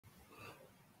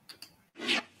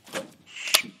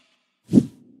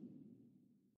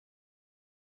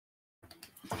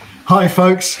Hi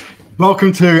folks,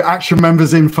 welcome to Action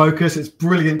Members in Focus. It's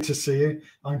brilliant to see you.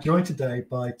 I'm joined today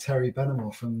by Terri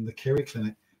Benamore from the Kiri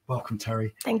clinic. Welcome,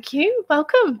 Terri. Thank you.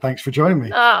 Welcome. Thanks for joining me.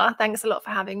 Thanks a lot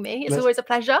for having me. It's always a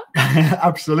pleasure.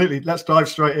 Absolutely. Let's dive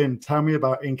straight in. Tell me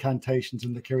about incantations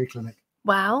in the Kiri clinic.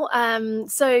 Well,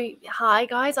 hi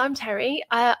guys, I'm Terri.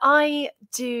 I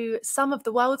do some of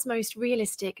the world's most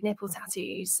realistic nipple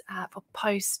tattoos for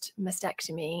post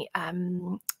mastectomy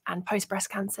and post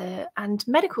breast cancer and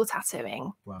medical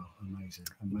tattooing. Wow, amazing,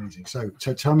 amazing. So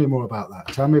tell me more about that.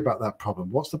 Tell me about that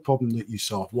problem. What's the problem that you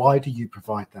solve? Why do you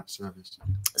provide that service?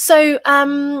 So,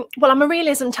 well, I'm a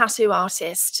realism tattoo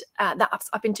artist that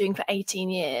I've been doing for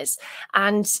 18 years,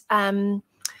 and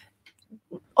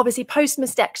obviously post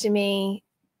mastectomy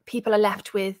people are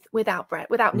left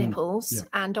without nipples,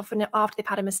 and often after they've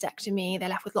had a mastectomy they're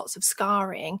left with lots of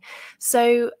scarring.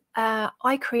 So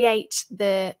I create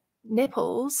the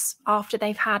nipples after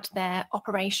they've had their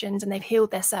operations and they've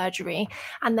healed their surgery,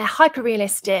 and they're hyper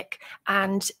realistic,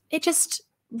 and it just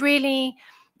really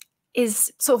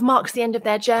is sort of marks the end of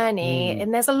their journey.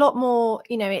 And there's a lot more,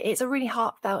 you know, it's a really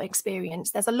heartfelt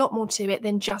experience. There's a lot more to it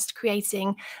than just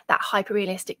creating that hyper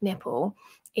realistic nipple.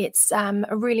 It's a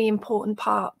really important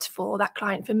part for that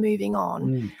client for moving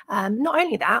on. Not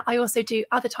only that, I also do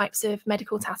other types of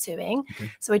medical tattooing.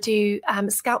 So I do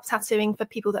scalp tattooing for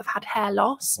people that have had hair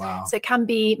loss. So it can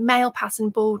be male pattern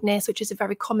baldness, which is a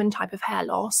very common type of hair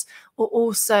loss, or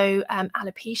also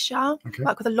alopecia.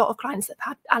 Work with a lot of clients that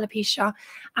have had alopecia.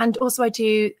 And also I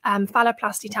do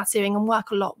phalloplasty tattooing and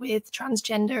work a lot with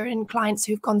transgender and clients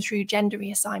who've gone through gender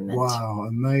reassignment. Wow,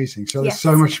 amazing. So there's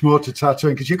so much more to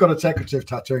tattooing, because you've got a decorative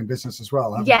tattooing business as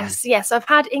well, haven't you? Yes. I've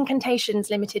had Incantations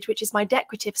Limited, which is my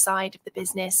decorative side of the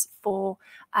business, for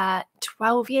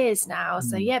 12 years now.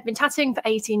 So yeah, I've been tattooing for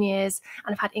 18 years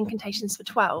and I've had Incantations for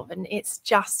 12, and it's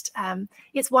just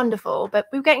it's wonderful. But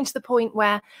we're getting to the point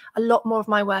where a lot more of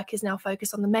my work is now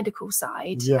focused on the medical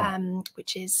side,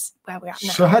 which is where we're at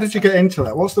now. So how did you get into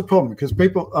that? What's the problem? Because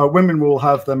women will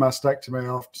have their mastectomy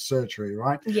after surgery,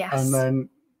 right? Yes. And then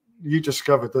you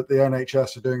discovered that the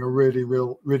NHS are doing a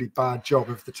really bad job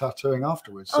of the tattooing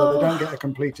afterwards, so they don't get a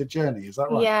completed journey. Is that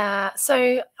right? Yeah.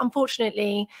 So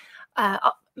unfortunately,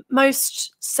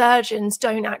 most surgeons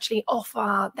don't actually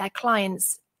offer their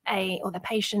clients or their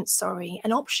patients,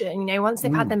 an option. You know, once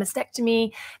they've had their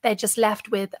mastectomy, they're just left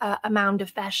with a mound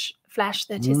of flesh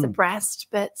that is the breast,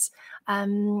 but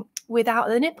without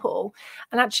the nipple.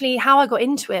 And actually, how I got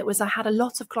into it was I had a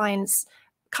lot of clients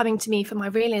coming to me for my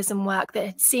realism work that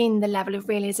had seen the level of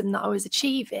realism that I was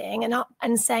achieving,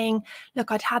 and saying, look,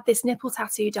 I'd had this nipple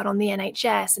tattoo done on the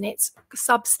NHS and it's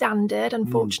substandard,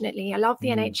 unfortunately. I love the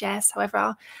NHS,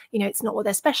 however, you know, it's not what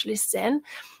they're specialists in.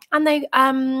 And they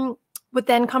would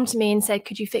then come to me and say,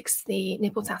 could you fix the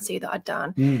nipple tattoo that I'd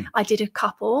done? I did a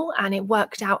couple and it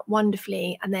worked out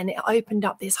wonderfully. And then it opened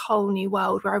up this whole new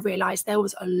world where I realized there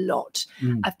was a lot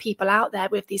of people out there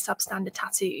with these substandard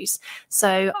tattoos.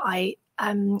 So I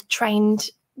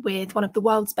trained with one of the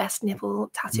world's best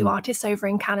nipple tattoo artists over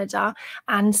in Canada,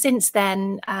 and since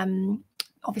then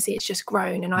obviously it's just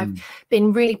grown, and I've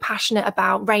been really passionate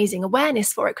about raising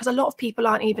awareness for it, because a lot of people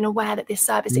aren't even aware that this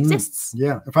service exists.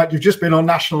 In fact, you've just been on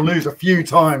national news a few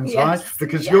times, right?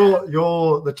 Because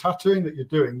you're the tattooing that you're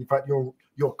doing, in fact,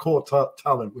 your core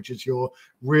talent, which is your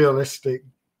realistic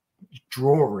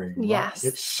drawing, right?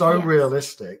 It's so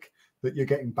realistic that you're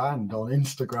getting banned on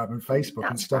Instagram and Facebook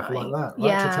and stuff like that,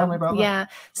 right? So tell me about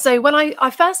that. So when I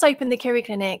first opened the Kiri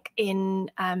clinic in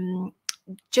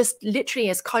just literally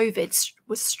as COVID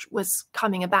was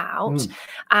coming about,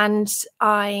 and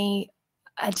I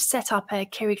had set up a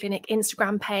Kiri clinic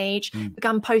Instagram page,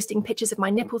 began posting pictures of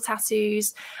my nipple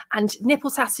tattoos, and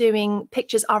nipple tattooing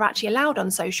pictures are actually allowed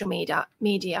on social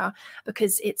media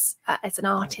because it's an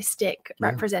artistic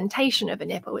representation of a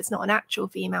nipple. It's not an actual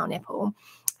female nipple.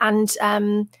 And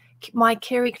my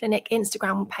Kiri clinic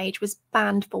Instagram page was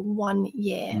banned for 1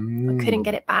 year. I couldn't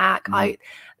get it back.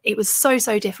 It was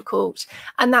so difficult,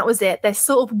 and that was it. This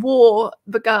sort of war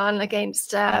began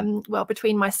against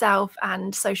between myself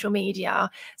and social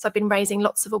media. So I've been raising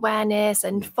lots of awareness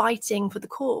and fighting for the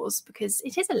cause, because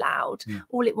it is allowed.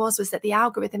 All it was that the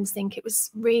algorithms think it was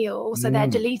real, so they're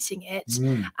deleting it,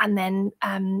 and then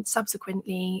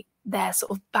subsequently they're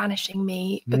sort of banishing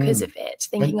me because of it,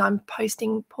 thinking I'm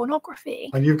posting pornography.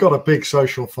 And you've got a big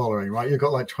social following, right? You've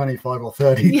got like 25 or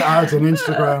 30,000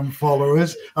 Instagram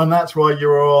followers, and that's why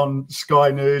you're on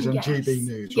Sky News and GB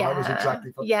News, right? It was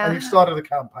exactly. And you've started a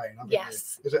campaign, haven't you?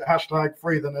 Is it hashtag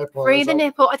Free the Nipple? Free the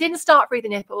Nipple. I didn't start Free the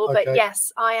Nipple, but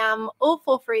yes, I am all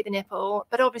for Free the Nipple.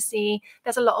 But obviously,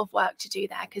 there's a lot of work to do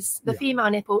there, because the female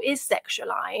nipple is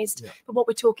sexualized. But what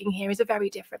we're talking here is a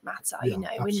very different matter. You know,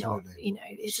 we're not. You know,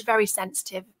 it's a very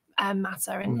sensitive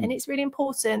matter, and it's really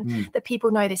important that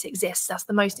people know this exists. That's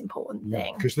the most important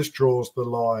thing, because this draws the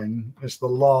line. It's the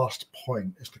last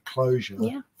point. It's the closure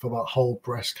for that whole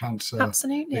breast cancer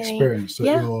experience that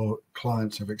your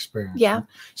clients have experienced.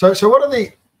 So what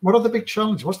are the big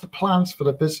challenges? What's the plans for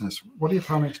the business? What are you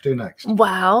planning to do next?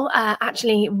 Well,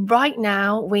 actually, right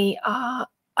now we are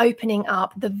opening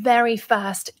up the very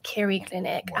first Kiri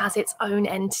clinic as its own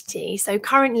entity. So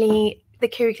currently, the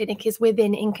Kiri clinic is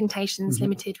within Incantations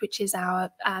Limited, which is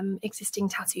our existing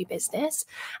tattoo business.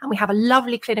 And we have a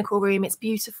lovely clinical room. It's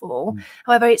beautiful.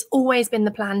 However, it's always been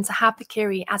the plan to have the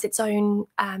Kiri as its own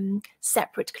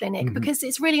separate clinic, because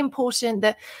it's really important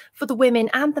that for the women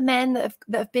and the men that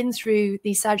have been through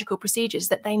these surgical procedures,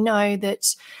 that they know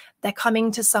that they're coming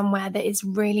to somewhere that is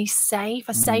really safe,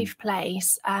 a safe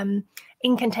place.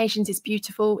 Incantations is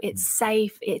beautiful, it's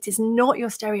safe, it is not your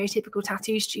stereotypical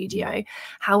tattoo studio.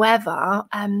 However,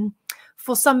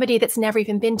 for somebody that's never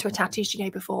even been to a tattoo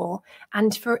studio before,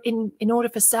 and in order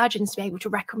for surgeons to be able to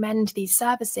recommend these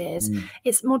services,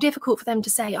 it's more difficult for them to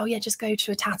say, oh yeah, just go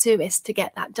to a tattooist to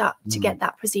get that done, to get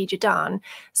that procedure done.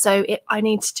 So I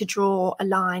need to draw a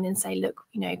line and say, look,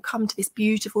 you know, come to this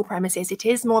beautiful premises. It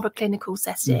is more of a clinical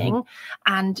setting,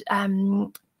 and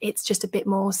it's just a bit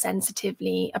more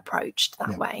sensitively approached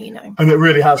that way, you know. And it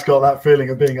really has got that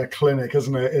feeling of being a clinic,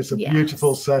 isn't it? It's a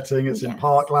beautiful setting. It's in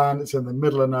parkland. It's in the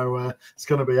middle of nowhere. It's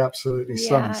going to be absolutely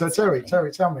stunning. So Terri,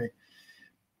 tell me,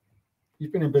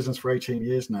 you've been in business for 18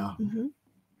 years now.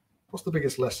 What's the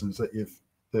biggest lessons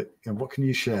that what can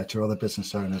you share to other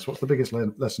business owners? What's the biggest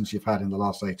lessons you've had in the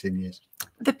last 18 years?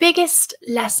 The biggest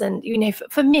lesson, you know,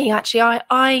 for me, actually,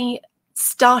 I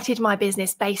started my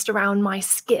business based around my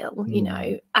skill, you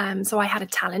know. So I had a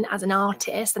talent as an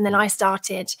artist, and then I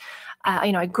started,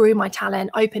 you know, I grew my talent,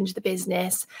 opened the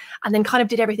business, and then kind of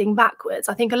did everything backwards.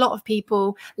 I think a lot of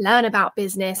people learn about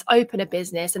business, open a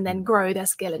business, and then grow their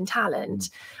skill and talent.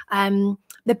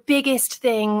 The biggest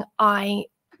thing I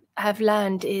have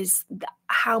learned is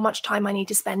how much time I need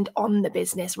to spend on the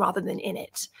business rather than in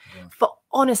it. For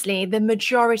honestly, the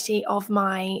majority of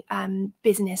my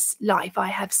business life I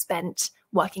have spent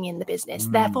working in the business.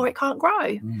 Therefore, it can't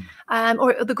grow.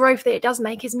 Or the growth that it does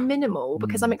make is minimal,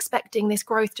 because I'm expecting this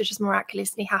growth to just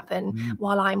miraculously happen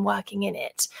while I'm working in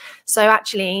it. So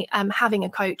actually, having a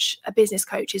coach, a business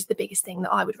coach, is the biggest thing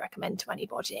that I would recommend to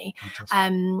anybody.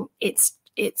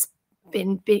 It's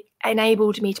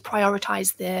enabled me to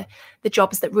prioritize the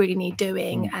jobs that really need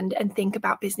doing, and think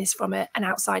about business from an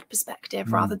outside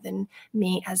perspective rather than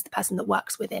me as the person that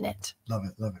works within it. Love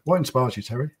it. What inspires you,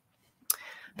 Terri?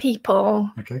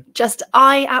 People.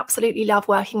 I absolutely love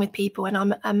working with people, and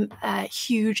I'm a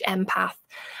huge empath,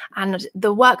 and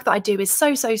the work that I do is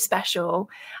so special.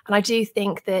 And I do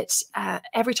think that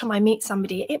every time I meet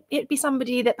somebody, it'd be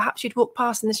somebody that perhaps you'd walk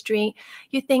past in the street,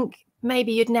 you'd think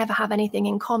maybe you'd never have anything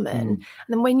in common. And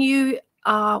then when you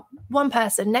are one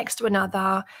person next to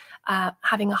another,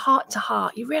 having a heart to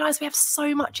heart, you realize we have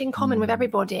so much in common with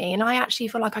everybody. And I actually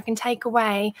feel like I can take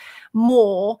away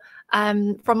more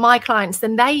from my clients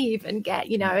than they even get.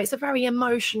 You know, it's a very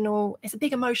emotional, it's a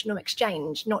big emotional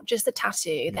exchange, not just a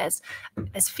tattoo.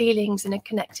 There's feelings and a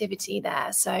connectivity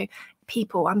there. So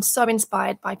people, I'm so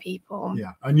inspired by people.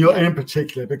 And you're in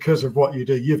particular, because of what you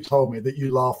do, you've told me that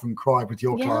you laugh and cry with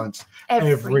your clients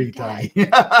every day.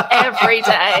 Every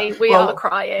day we are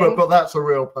crying. But that's a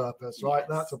real purpose, right?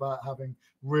 That's about having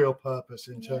real purpose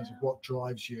in terms of what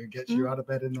drives you and gets you out of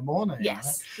bed in the morning.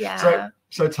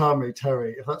 So tell me,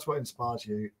 Terri, if that's what inspires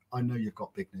you, I know you've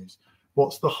got big news.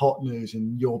 What's the hot news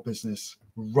in your business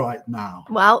right now?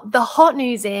 Well, the hot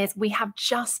news is we have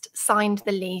just signed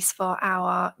the lease for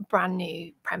our brand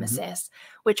new premises,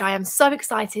 which I am so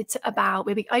excited about.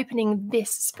 We'll be opening this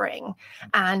spring,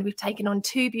 and we've taken on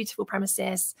 2 beautiful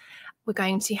premises. We're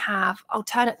going to have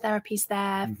alternate therapies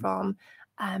there, from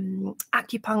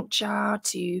acupuncture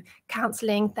to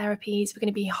counseling therapies. We're going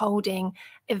to be holding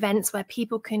events where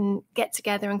people can get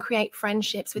together and create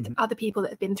friendships with other people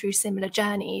that have been through similar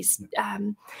journeys.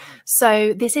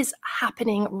 So this is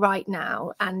happening right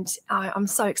now, and I'm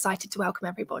so excited to welcome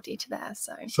everybody to there.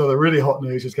 So the really hot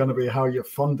news is going to be how you're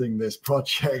funding this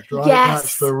project, right? Yes.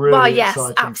 That's the really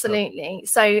exciting absolutely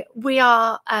stuff. So we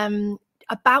are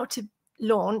about to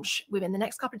launch within the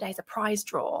next couple of days a prize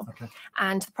draw,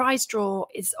 and the prize draw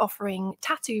is offering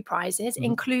tattoo prizes,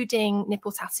 including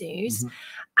nipple tattoos,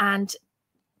 and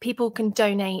people can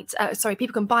donate,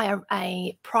 people can buy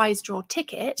a prize draw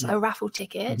ticket, a raffle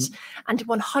ticket, and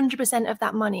 100% of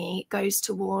that money goes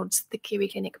towards the Kiri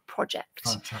Clinic project.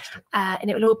 Fantastic. And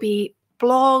it will all be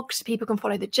blogged. People can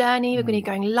follow the journey. We're going to be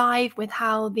going live with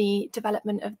how the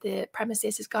development of the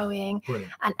premises is going.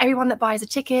 Brilliant. And everyone that buys a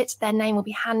ticket, their name will be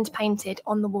hand painted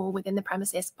on the wall within the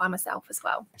premises by myself as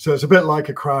well. So it's a bit like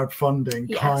a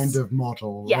crowdfunding kind of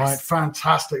model, right?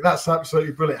 Fantastic. That's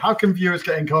absolutely brilliant. How can viewers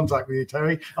get in contact with you,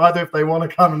 Terri? Either if they want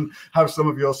to come and have some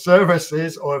of your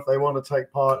services, or if they want to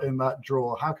take part in that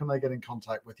draw, how can they get in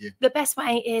contact with you? The best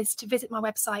way is to visit my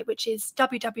website, which is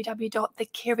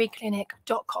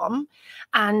www.thekiriclinic.com.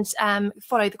 and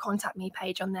follow the contact me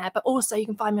page on there. But also you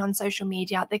can find me on social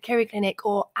media, the Kiri Clinic,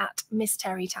 or at Miss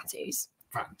Terri Tattoos.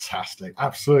 Fantastic.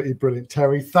 Absolutely brilliant.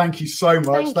 Terri, thank you so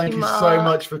much. Thank you so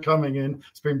much for coming in.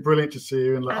 It's been brilliant to see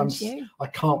you. And I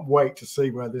can't wait to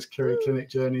see where this Kiri Clinic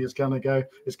journey is going to go.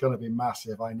 It's going to be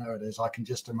massive. I know it is. I can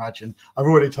just imagine. I've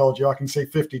already told you I can see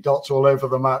 50 dots all over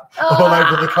the map, all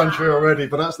over the country already.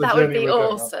 But that's the journey. That would be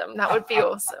awesome. That would be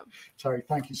awesome. Terri,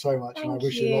 thank you so much. And I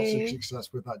wish you lots of success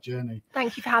with that journey.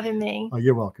 Thank you for having me. Oh,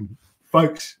 you're welcome.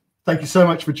 Folks, thank you so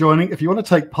much for joining. If you want to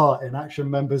take part in Action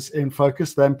Members in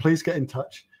Focus, then please get in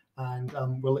touch, and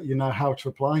we'll let you know how to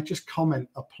apply. Just comment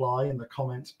apply in the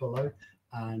comments below,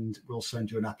 and we'll send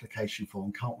you an application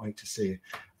form. Can't wait to see you.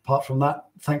 Apart from that,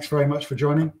 thanks very much for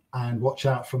joining, and watch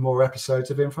out for more episodes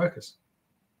of In Focus.